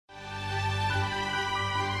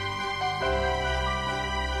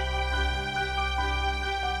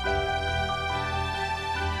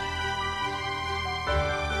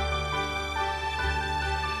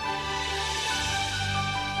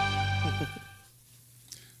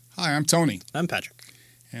Hi, I'm Tony, I'm Patrick.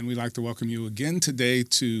 and we'd like to welcome you again today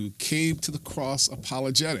to Cave to the Cross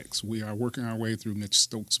Apologetics. We are working our way through Mitch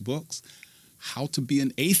Stokes' books, How to Be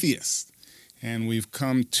an Atheist. And we've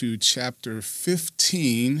come to chapter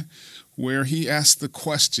 15, where he asks the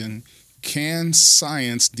question, can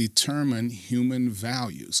science determine human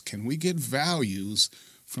values? Can we get values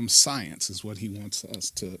from science is what he wants us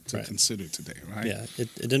to Right. consider today, right? Yeah,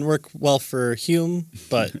 it didn't work well for Hume,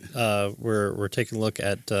 but we're taking a look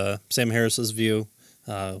at Sam Harris's view.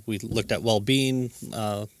 We looked at well-being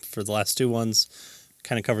for the last two ones,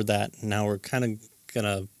 kind of covered that. Now we're kind of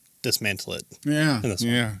gonna dismantle it. Yeah, In this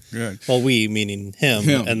one. yeah, good. Well, we meaning him,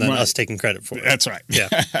 and then right. us taking credit for it. That's right. Yeah.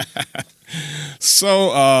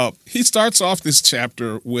 So he starts off this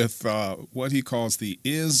chapter with what he calls the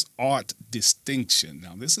is-ought distinction.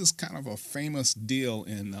 Now, this is kind of a famous deal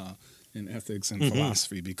in ethics and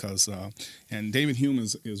philosophy because, and David Hume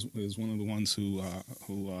is one of the ones who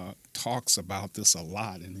talks about this a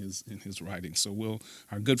lot in his writing. So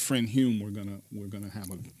our good friend Hume, we're gonna have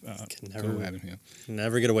a go at him here.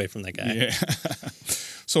 Never get away from that guy. Yeah.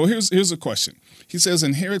 So here's a question. He says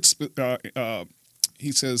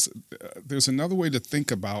there's another way to think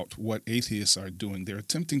about what atheists are doing. They're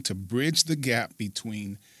attempting to bridge the gap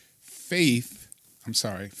between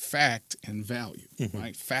fact and value,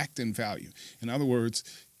 right? Fact and value. In other words,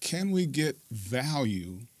 can we get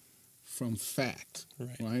value from fact,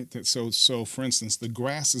 right? So for instance, the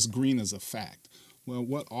grass is green as a fact. Well,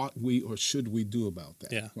 what ought we or should we do about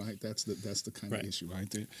that? Yeah. Right. That's the kind of issue, right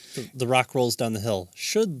there. The rock rolls down the hill.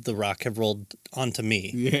 Should the rock have rolled onto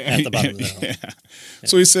me Yeah, at the bottom of the hill? Yeah.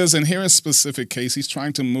 So he says in Harris' specific case, he's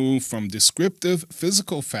trying to move from descriptive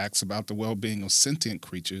physical facts about the well-being of sentient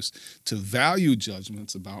creatures to value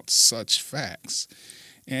judgments about such facts.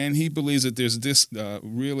 And he believes that there's this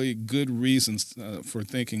really good reasons for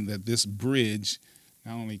thinking that this bridge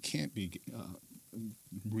not only can't be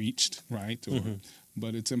reached, right,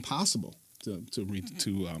 but it's impossible for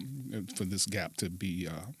this gap to be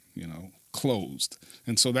closed.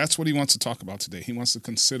 And so that's what he wants to talk about today. He wants to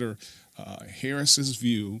consider Harris's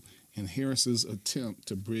view and Harris's attempt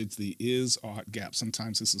to bridge the is-ought gap.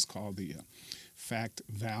 Sometimes this is called the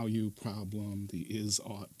fact-value problem, the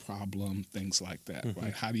is-ought problem, things like that,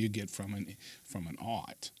 right? How do you get from an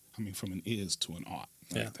is to an ought?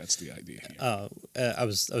 Right? Yeah. That's the idea here. I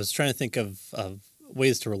was trying to think of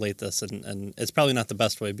ways to relate this, and it's probably not the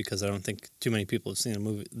best way because I don't think too many people have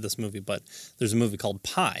seen this movie, but there's a movie called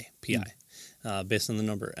Pi, P-I, based on the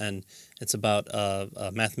number, and it's about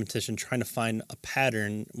a mathematician trying to find a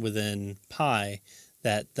pattern within pi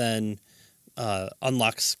that then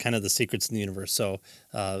unlocks kind of the secrets in the universe. So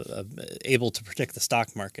able to predict the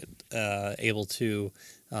stock market, able to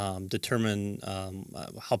determine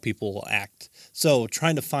how people will act. So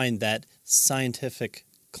trying to find that scientific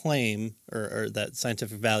claim or that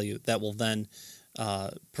scientific value that will then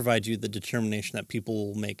provide you the determination that people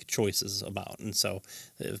will make choices about. And so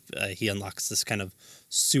he unlocks this kind of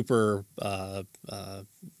super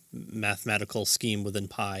mathematical scheme within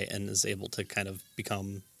pi and is able to kind of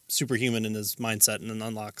become superhuman in his mindset and then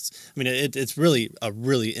unlocks. I mean, it's really a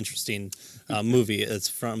really interesting movie. It's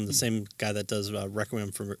from the same guy that does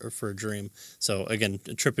Requiem for a Dream. So again,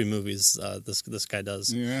 trippy movies. This guy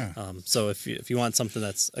does. Yeah. So if you want something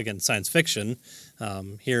that's again science fiction,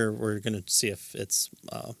 here we're going to see if it's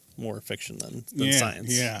more fiction than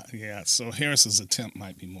science. Yeah. So Harris's attempt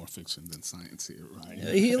might be more fiction than science here, right?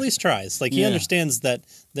 He at least tries. Like he understands that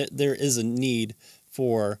there is a need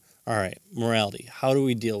for. All right, morality. How do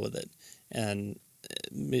we deal with it? And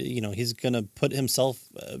he's going to put himself,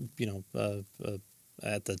 at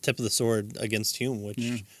the tip of the sword against Hume,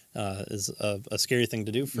 which is a scary thing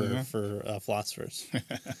to do for philosophers.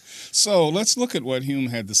 So let's look at what Hume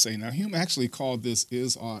had to say. Now, Hume actually called this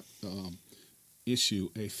is-ought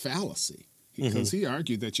issue a fallacy because he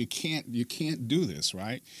argued that you can't do this,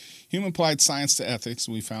 right? Hume applied science to ethics.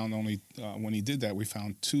 We found when he did that, we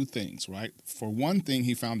found two things, right? For one thing,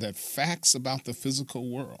 he found that facts about the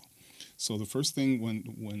physical world. So the first thing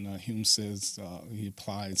when Hume says he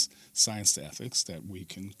applies science to ethics, that we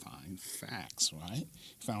can find facts, right?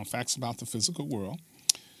 He found facts about the physical world.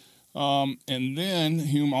 And then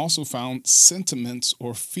Hume also found sentiments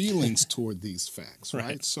or feelings toward these facts,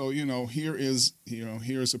 right? So, here is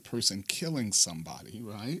a person killing somebody,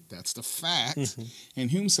 right? That's the fact.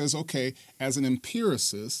 And Hume says, okay, as an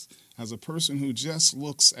empiricist, as a person who just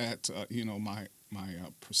looks at, my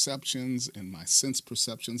perceptions and my sense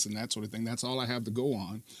perceptions and that sort of thing, that's all I have to go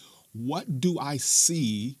on. What do I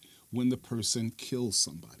see when the person kills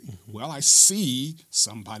somebody? Well, I see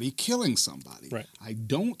somebody killing somebody. Right. I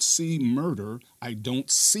don't see murder. I don't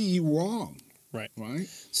see wrong. Right. Right?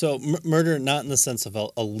 So murder, not in the sense of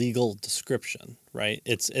a legal description, right?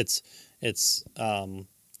 It's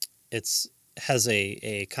has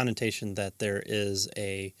a connotation that there is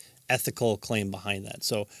a ethical claim behind that.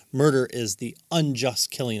 So murder is the unjust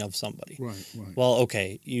killing of somebody. Right, right. Well,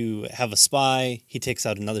 okay, you have a spy, he takes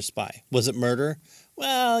out another spy. Was it murder?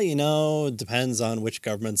 Well, it depends on which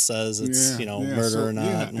government says it's, murder or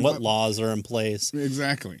not, and what laws are in place.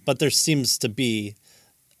 Exactly. But there seems to be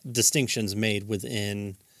distinctions made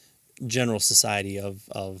within general society of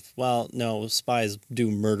well, no, spies do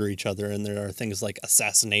murder each other, and there are things like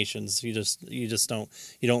assassinations. You just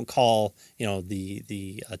don't call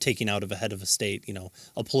the taking out of a head of a state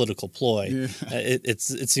a political ploy. Yeah. It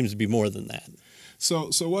seems to be more than that. So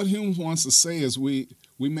what Hume wants to say is we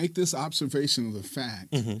make this observation of the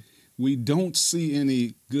fact. Mm-hmm. We don't see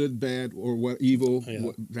any good, bad, or what evil,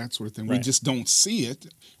 that sort of thing. Right. We just don't see it.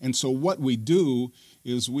 And so what we do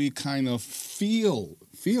is we kind of feel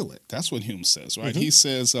it. That's what Hume says, right? Mm-hmm. He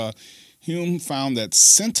says Hume found that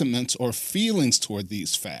sentiments or feelings toward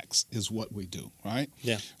these facts is what we do, right?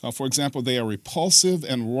 Yeah. For example, they are repulsive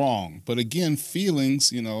and wrong. But again,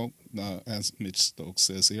 feelings, as Mitch Stokes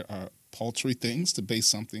says here, are paltry things to base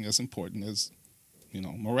something as important as,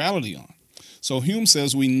 morality on. So Hume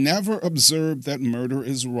says we never observe that murder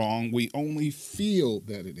is wrong. We only feel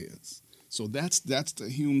that it is. So that's the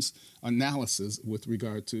Hume's analysis with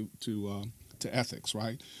regard to ethics,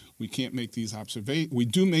 right? We can't make these observations. We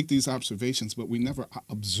do make these observations, but we never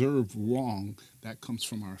observe wrong. That comes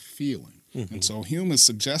from our feeling. Mm-hmm. And so Hume is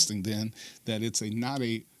suggesting then that it's not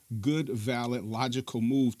a good, valid, logical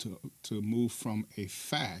move to move from a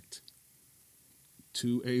fact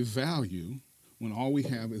to a value when all we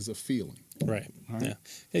have is a feeling. Right. Yeah.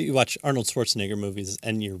 You watch Arnold Schwarzenegger movies,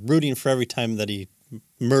 and you're rooting for every time that he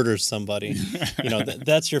murders somebody.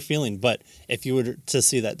 That's your feeling. But if you were to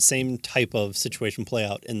see that same type of situation play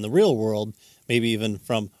out in the real world, maybe even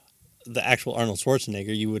from the actual Arnold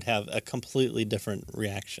Schwarzenegger, you would have a completely different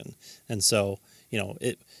reaction. And so,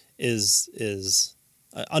 it is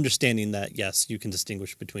understanding that, yes, you can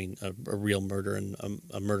distinguish between a real murder and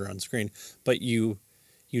a murder on screen, but you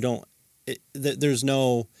don't. There's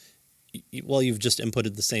no. Well, you've just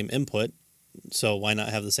inputted the same input, so why not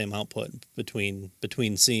have the same output between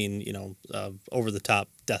seeing over the top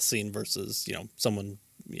death scene versus someone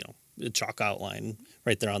a chalk outline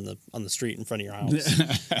right there on the street in front of your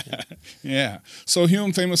house. Yeah. So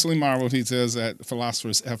Hume famously marveled, he says, at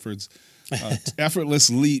philosophers' effortless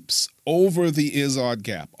leaps over the is-ought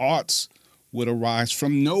gap. Oughts would arise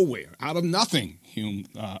from nowhere, out of nothing, Hume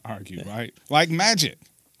argued, right? Like magic.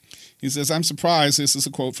 He says, I'm surprised, this is a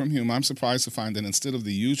quote from Hume, I'm surprised to find that instead of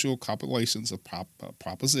the usual compilations of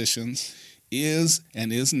propositions, is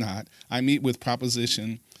and is not, I meet with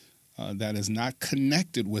proposition that is not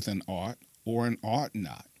connected with an ought or an ought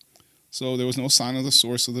not. So there was no sign of the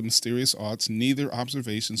source of the mysterious oughts, neither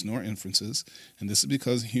observations nor inferences, and this is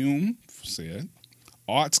because Hume said,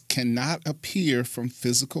 oughts cannot appear from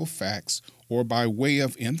physical facts or by way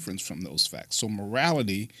of inference from those facts. So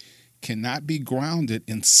morality cannot be grounded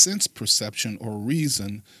in sense perception or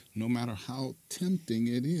reason, no matter how tempting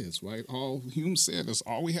it is, right? All Hume said is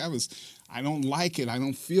all we have is, I don't like it, I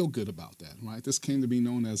don't feel good about that, right? This came to be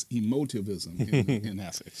known as emotivism in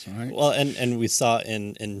ethics, right? Well, and we saw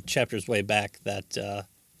in chapters way back that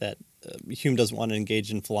Hume doesn't want to engage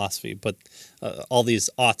in philosophy, but all these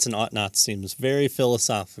oughts and ought nots seems very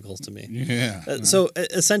philosophical to me. Yeah. So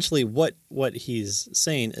essentially what he's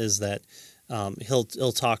saying is that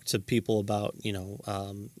he'll talk to people about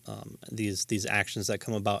these actions that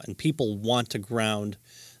come about, and people want to ground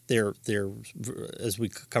their as we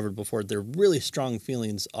covered before, their really strong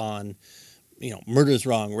feelings on murder is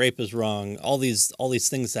wrong, rape is wrong, all these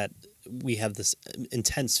things that we have this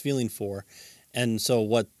intense feeling for, and so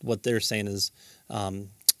what they're saying is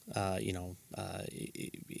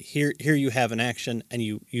here you have an action and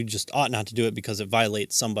you just ought not to do it because it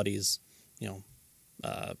violates somebody's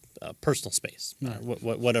personal space,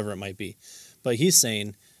 whatever it might be. But he's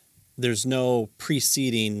saying there's no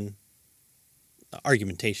preceding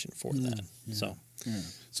argumentation for that.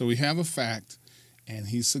 So we have a fact, and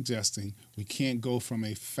he's suggesting we can't go from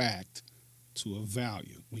a fact to a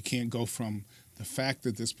value. We can't go from the fact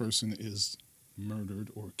that this person is murdered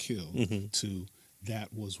or killed to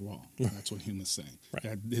that was wrong. That's what Hume is saying.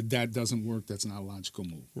 Right. That doesn't work. That's not a logical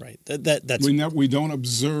move. Right. That's we don't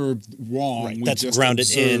observe wrong. Right. We that's just grounded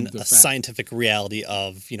in a fact. Scientific reality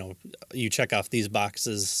of you check off these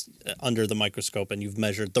boxes under the microscope and you've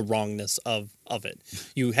measured the wrongness of it.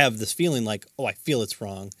 You have this feeling like, oh, I feel it's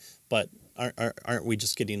wrong, but aren't we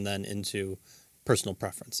just getting then into personal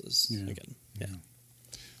preferences again? Yeah.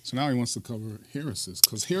 So now he wants to cover Harris's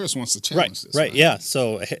because Harris wants to Right, challenge this. right, yeah.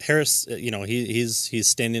 So Harris, he's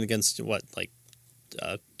standing against what, like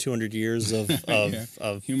 200 years of Yeah.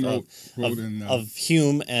 Hume wrote in, of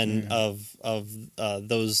Hume and yeah. of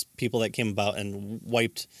those people that came about and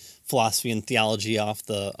wiped philosophy and theology off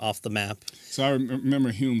the map. So I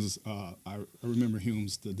remember Hume's. I remember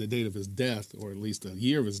Hume's the date of his death, or at least the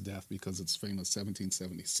year of his death, because it's famous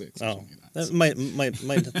 1776. Oh, that might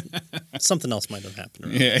something else might have happened.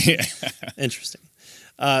 Around. Yeah. Interesting.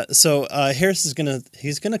 So Harris is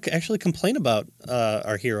he's gonna actually complain about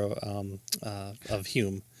our hero of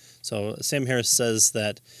Hume. So Sam Harris says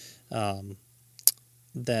that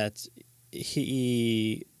that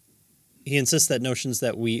he insists that notions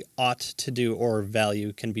that we ought to do or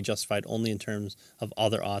value can be justified only in terms of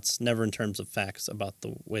other oughts, never in terms of facts about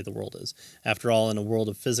the way the world is. After all, in a world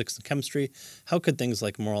of physics and chemistry, how could things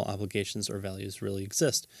like moral obligations or values really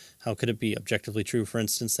exist? How could it be objectively true, for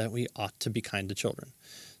instance, that we ought to be kind to children?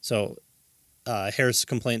 So Harris'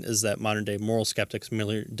 complaint is that modern-day moral skeptics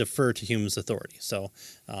merely defer to Hume's authority. So,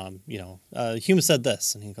 Hume said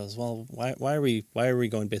this, and he goes, "Well, why are we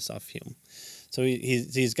going based off Hume?" So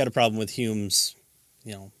he's got a problem with Hume's,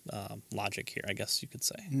 logic here, I guess you could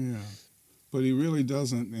say. Yeah, but he really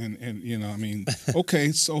doesn't. And I mean,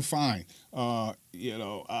 okay, so fine.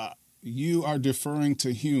 You are deferring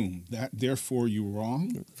to Hume. Therefore you're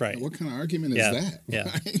wrong. Right. What kind of argument is that? Yeah.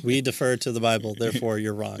 Right? We defer to the Bible. Therefore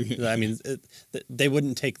you're wrong. I mean, they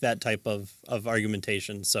wouldn't take that type of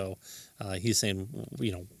argumentation. So he's saying,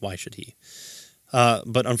 why should he?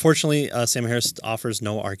 But unfortunately, Sam Harris offers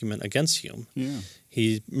no argument against Hume. Yeah.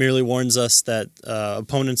 He merely warns us that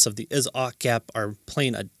opponents of the is-ought gap are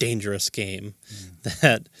playing a dangerous game,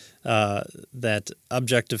 that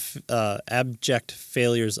abject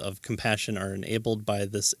failures of compassion are enabled by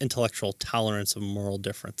this intellectual tolerance of moral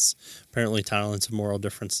difference. Apparently, tolerance of moral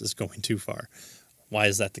difference is going too far. Why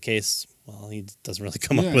is that the case? Well, he doesn't really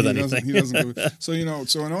come up with anything. He doesn't so in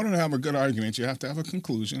order to have a good argument, you have to have a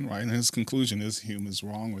conclusion, right? And his conclusion is Hume is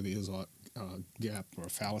wrong, or the is-ought gap or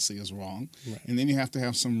fallacy is wrong. Right. And then you have to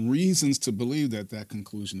have some reasons to believe that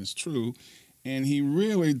conclusion is true. And he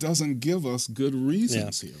really doesn't give us good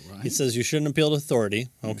reasons here, right? He says you shouldn't appeal to authority.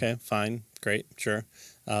 Okay, fine, great, sure.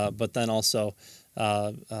 But then also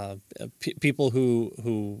people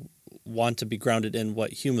who want to be grounded in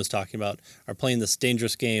what Hume was talking about are playing this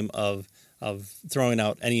dangerous game of throwing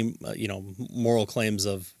out any moral claims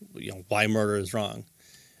of why murder is wrong.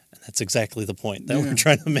 And that's exactly the point that we're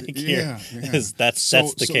trying to make here. Is that's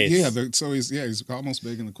the case. Yeah, he's almost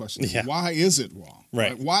begging the question. Yeah. Why is it wrong?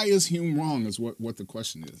 Right. Why is Hume wrong is what the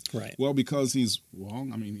question is. Right. Well, because he's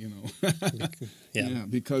wrong. I mean, Yeah.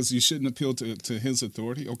 because you shouldn't appeal to his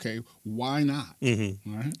authority. Okay, why not?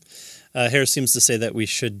 Mm-hmm. Right. Harris seems to say that we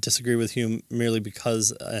should disagree with Hume merely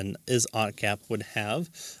because an is-ought gap would have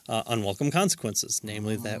unwelcome consequences,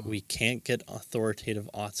 namely that we can't get authoritative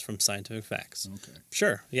oughts from scientific facts. Okay.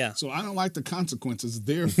 Sure, yeah. So I don't like the consequences,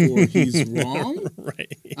 therefore he's wrong?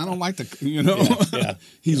 Right. I don't like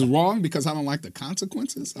he's wrong because I don't like the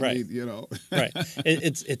consequences? Right. Right.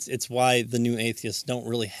 It's why the new atheists don't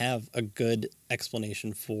really have a good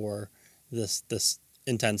explanation for this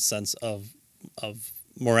intense sense of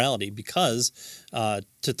morality, because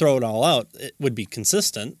to throw it all out, it would be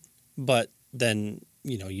consistent, but then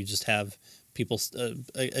you just have people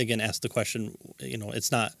again ask the question,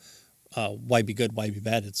 it's not why be good, why be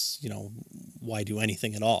bad, it's why do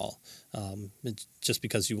anything at all. It's just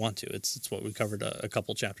because you want to. It's what we covered a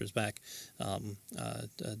couple chapters back.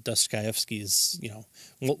 Dostoevsky's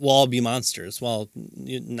we'll all be monsters. Well,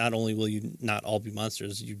 not only will you not all be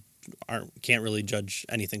monsters, you can't really judge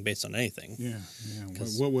anything based on anything. Yeah.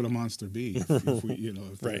 What would a monster be if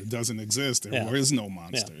Right. it doesn't exist? There is no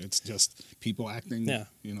monster. It's just people acting,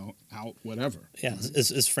 out whatever. Yeah.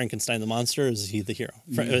 Is Frankenstein the monster? Or is he the hero?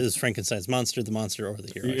 Is Frankenstein's monster the monster or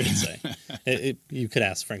the hero? I should say. You could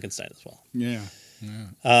ask Frankenstein as well. Yeah.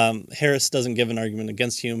 Harris doesn't give an argument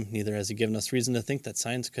against Hume. Neither has he given us reason to think that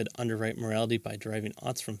science could underwrite morality by deriving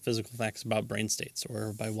oughts from physical facts about brain states,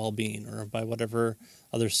 or by well-being, or by whatever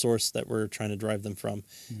other source that we're trying to derive them from.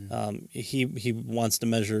 Yeah. He wants to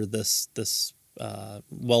measure this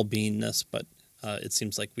well-beingness, but it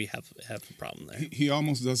seems like we have a problem there. He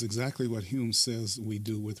almost does exactly what Hume says we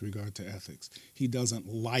do with regard to ethics. He doesn't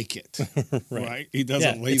like it, right? He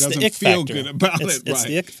doesn't. He doesn't feel good about it, right? It's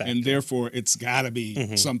the ick factor. And therefore, it's got to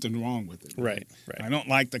be something wrong with it. Right. I don't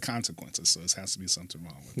like the consequences, so it has to be something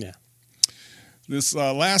wrong with it. Yeah. This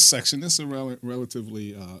last section, this is a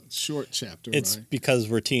relatively short chapter. It's right? because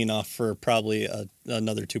we're teeing off for probably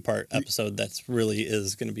another 2-part episode that's really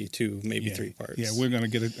is going to be 2, maybe 3 parts. Yeah, we're going to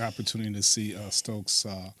get an opportunity to see Stokes'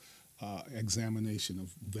 examination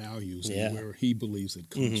of values and where he believes it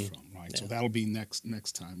comes from. Right, so that'll be next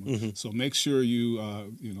time. So make sure you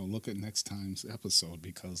look at next time's episode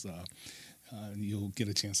because you'll get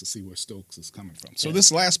a chance to see where Stokes is coming from. So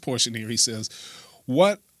this last portion here, he says,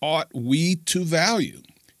 "What ought we to value?"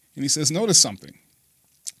 And he says, notice something.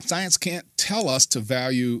 Science can't tell us to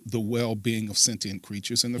value the well-being of sentient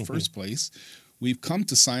creatures in the first place. We've come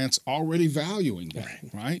to science already valuing that,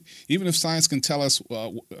 right? Even if science can tell us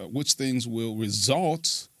which things will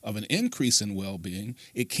result of an increase in well-being,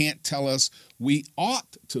 it can't tell us we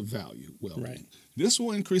ought to value well-being. Right. This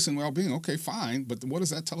will increase in well-being. Okay, fine. But what does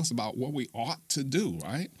that tell us about what we ought to do,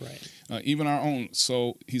 right? Right. Even our own.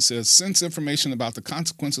 So he says, since information about the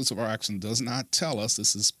consequences of our action does not tell us,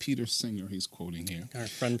 this is Peter Singer he's quoting here. Our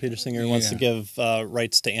friend Peter Singer wants to give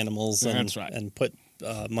rights to animals and put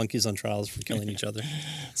monkeys on trials for killing each other.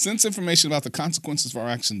 Since information about the consequences of our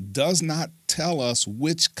action does not tell us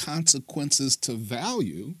which consequences to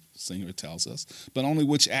value, Singer tells us, but only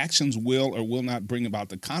which actions will or will not bring about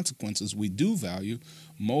the consequences we do value,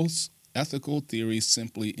 most ethical theories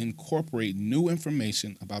simply incorporate new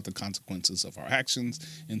information about the consequences of our actions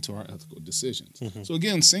into our ethical decisions. So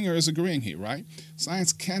again, Singer is agreeing here, right?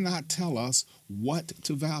 Science cannot tell us what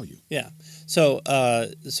to value. Yeah. So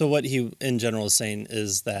what he in general is saying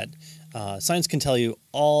is that science can tell you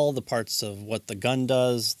all the parts of what the gun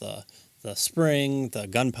does, the spring, the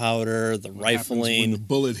gunpowder, the what rifling, when the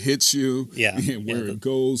bullet hits you, where it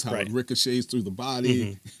goes, how right. it ricochets through the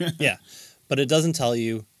body. Yeah, but it doesn't tell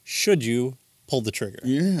you should you pull the trigger.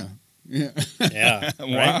 Yeah. Right?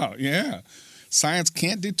 Wow. Yeah. Science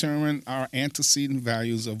can't determine our antecedent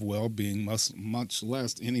values of well-being, much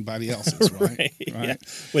less anybody else's, right? Right. Yeah.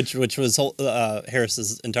 Which was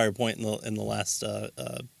Harris's entire point in the last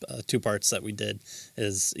 2 parts that we did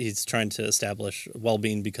is he's trying to establish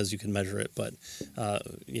well-being because you can measure it, but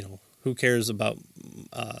who cares about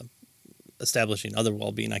establishing other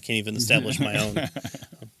well-being? I can't even establish my own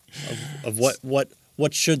of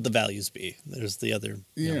what should the values be? There's the other,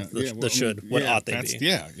 should. What ought they be?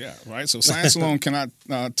 Yeah, right. So science alone cannot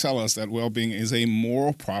tell us that well-being is a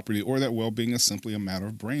moral property or that well-being is simply a matter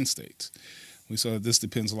of brain states. We saw that this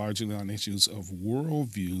depends largely on issues of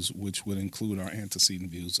worldviews, which would include our antecedent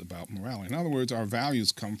views about morality. In other words, our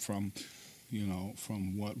values come from,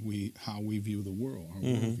 from how we view the world, our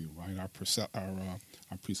worldview, right?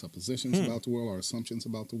 Our presuppositions about the world, our assumptions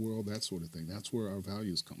about the world, that sort of thing. That's where our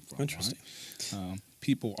values come from. Interesting. Right?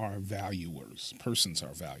 People are valuers. Persons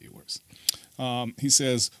are valuers. He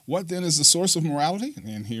says, what then is the source of morality?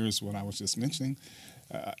 And here's what I was just mentioning.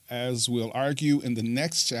 As we'll argue in the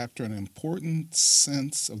next chapter, an important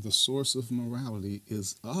sense of the source of morality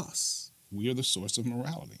is us. We are the source of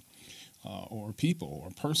morality, or people, or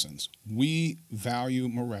persons. We value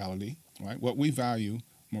morality, right? What we value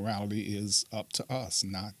morality is up to us,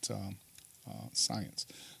 not science.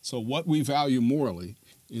 So what we value morally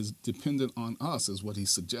is dependent on us, is what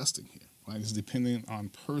he's suggesting here, right? It's dependent on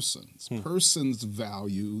persons. Persons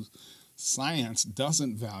value. Science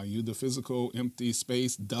doesn't value. The physical empty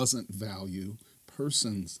space doesn't value.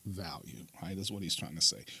 Persons value, right, is what he's trying to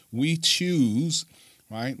say. We choose,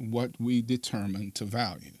 right, what we determine to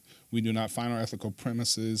value. We do not find our ethical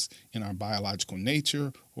premises in our biological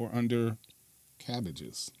nature or under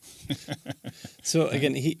cabbages. So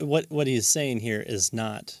again, what he's saying here is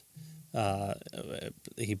not.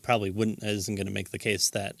 He probably isn't going to make the case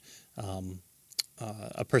that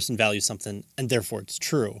a person values something and therefore it's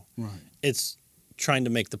true. Right. It's trying to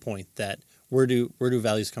make the point that where do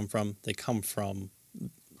values come from? They come from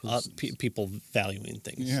people valuing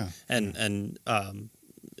things. Yeah. And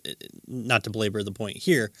not to belabor the point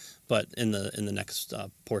here, but in the next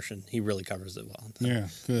portion, he really covers it well. Yeah,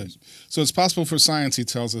 good. So it's possible for science, he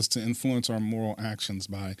tells us, to influence our moral actions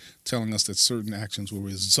by telling us that certain actions will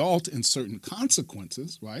result in certain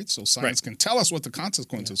consequences, right? So science can tell us what the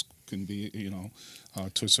consequences can be,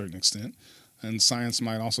 to a certain extent. And science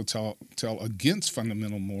might also tell against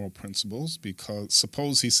fundamental moral principles because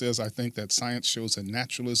suppose he says, I think that science shows that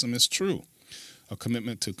naturalism is true. A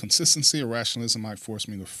commitment to consistency or rationalism might force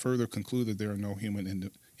me to further conclude that there are no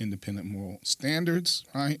human independent moral standards,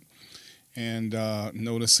 right? And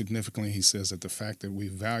notice significantly, he says that the fact that we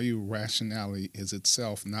value rationality is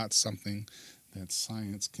itself not something that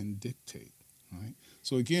science can dictate, right?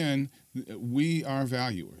 So again, we are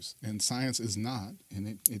valuers, and science is not,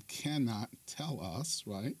 and it cannot tell us,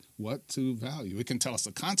 right, what to value. It can tell us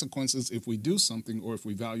the consequences if we do something or if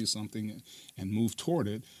we value something and move toward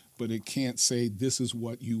it, but it can't say this is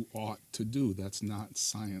what you ought to do. That's not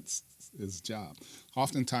science's job.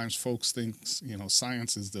 Oftentimes folks think,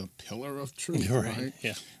 science is the pillar of truth, right?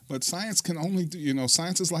 Yeah. But science can only do,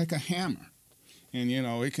 science is like a hammer. And,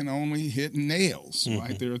 it can only hit nails,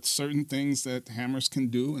 right? There are certain things that hammers can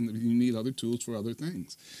do, and you need other tools for other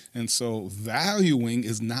things. And so valuing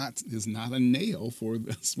is not a nail for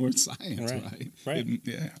science, right? Right.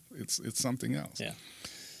 It's something else. Yeah.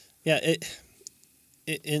 Yeah.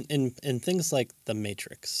 In things like The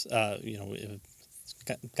Matrix,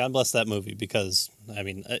 God bless that movie, because, I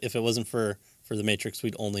mean, if it wasn't for The Matrix,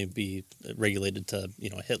 we'd only be regulated to,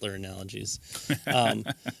 Hitler analogies.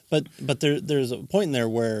 But there's a point in there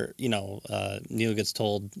where, Neo gets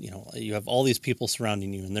told, you have all these people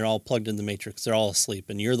surrounding you and they're all plugged in the Matrix. They're all asleep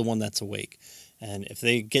and you're the one that's awake. And if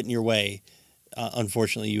they get in your way,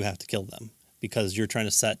 unfortunately, you have to kill them because you're trying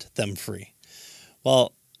to set them free.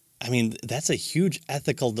 Well, I mean, that's a huge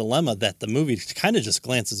ethical dilemma that the movie kind of just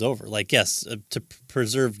glances over. Like, yes, to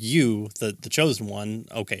preserve you, the chosen one,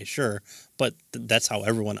 okay, sure, but that's how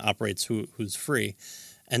everyone operates who's free.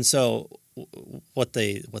 And so what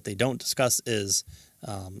they don't discuss is,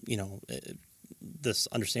 this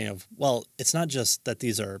understanding of, well, it's not just that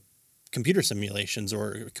these are computer simulations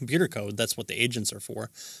or computer code, that's what the agents are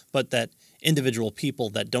for, but that individual people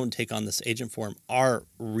that don't take on this agent form are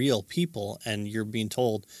real people, and you're being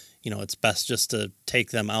told, it's best just to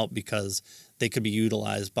take them out because they could be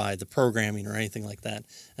utilized by the programming or anything like that.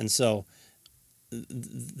 And so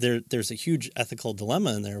there's a huge ethical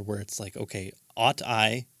dilemma in there where it's like, okay, ought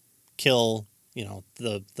I kill,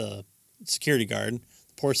 the security guard, the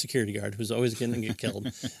poor security guard who's always going to get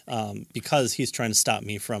killed because he's trying to stop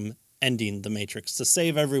me from ending the Matrix to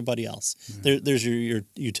save everybody else. There's your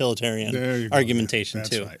utilitarian argumentation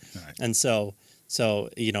too. Right. And so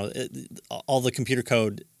all the computer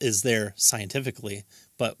code is there scientifically,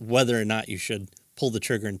 but whether or not you should pull the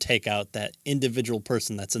trigger and take out that individual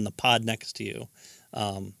person that's in the pod next to you,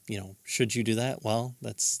 should you do that? Well,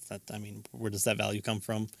 I mean, where does that value come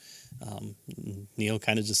from? Neo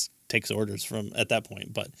kind of just takes orders from at that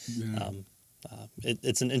point, but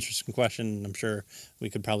it's an interesting question. I'm sure we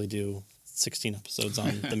could probably do 16 episodes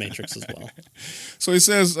on The Matrix as well. So he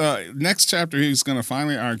says, next chapter, he's going to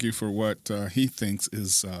finally argue for what he thinks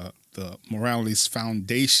is the morality's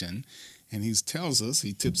foundation. And he tells us,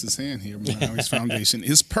 he tips his hand here, morality's foundation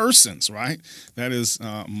is persons, right? That is,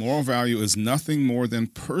 moral value is nothing more than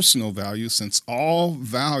personal value, since all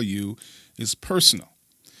value is personal.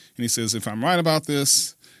 And he says, if I'm right about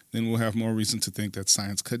this, then we'll have more reason to think that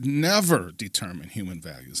science could never determine human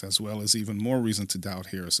values, as well as even more reason to doubt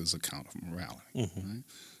Harris's account of morality. Right?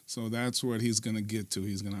 So that's what he's going to get to.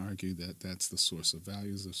 He's going to argue that that's the source of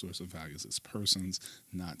values. The source of values is persons,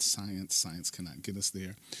 not science. Science cannot get us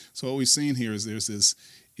there. So what we've seen here is there's this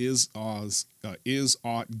is-ought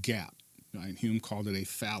gap. Right? Hume called it a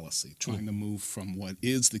fallacy, trying to move from what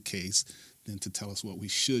is the case than to tell us what we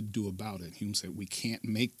should do about it. Hume said we can't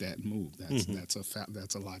make that move.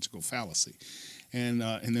 That's a logical fallacy. And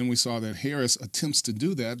then we saw that Harris attempts to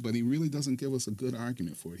do that, but he really doesn't give us a good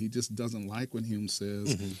argument for it. He just doesn't like what Hume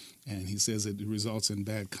says, and he says it results in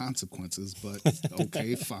bad consequences. But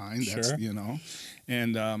okay, fine, that's sure.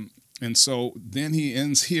 And so then he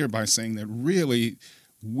ends here by saying that really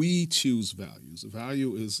we choose values.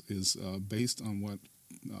 Value is based on what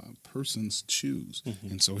persons choose,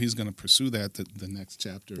 and so he's going to pursue that the next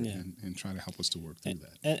chapter and try to help us to work through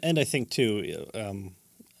that. And I think too,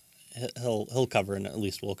 he'll cover, and at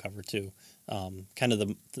least we'll cover too, kind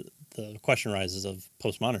of the question arises of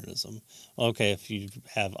postmodernism. Okay, if you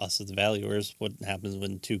have us as the valuers, what happens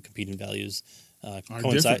when two competing values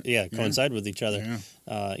coincide with each other?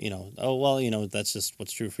 That's just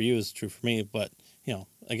what's true for you is true for me, but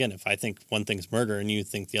again, if I think one thing's murder and you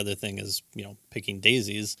think the other thing is, picking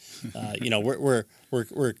daisies,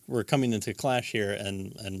 we're coming into clash here,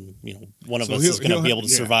 and one of us is going to be able to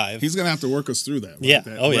survive. He's going to have to work us through that. Right? Yeah,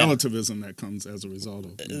 that relativism that comes as a result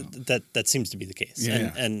of that seems to be the case.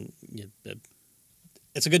 And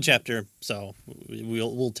it's a good chapter, so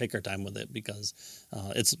we'll take our time with it because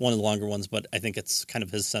it's one of the longer ones. But I think it's kind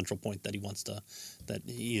of his central point that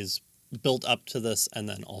he is built up to this, and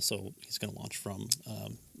then also he's going to launch from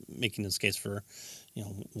making his case for,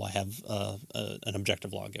 why have an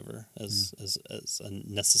objective lawgiver as a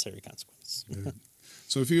necessary consequence.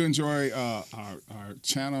 So if you enjoy our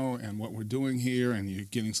channel and what we're doing here, and you're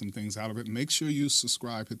getting some things out of it, make sure you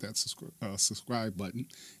subscribe. Hit that subscribe button.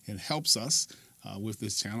 It helps us. with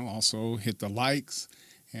this channel. Also, hit the likes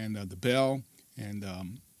and the bell, and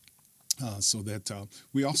so that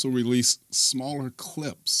we also release smaller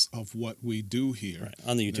clips of what we do here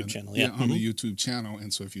on the YouTube channel. On the YouTube channel.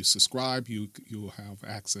 And so if you subscribe, you'll have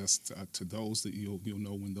access to those that you'll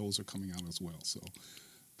know when those are coming out as well. So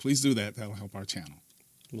please do that. That'll help our channel.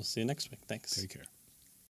 We'll see you next week. Thanks. Take care.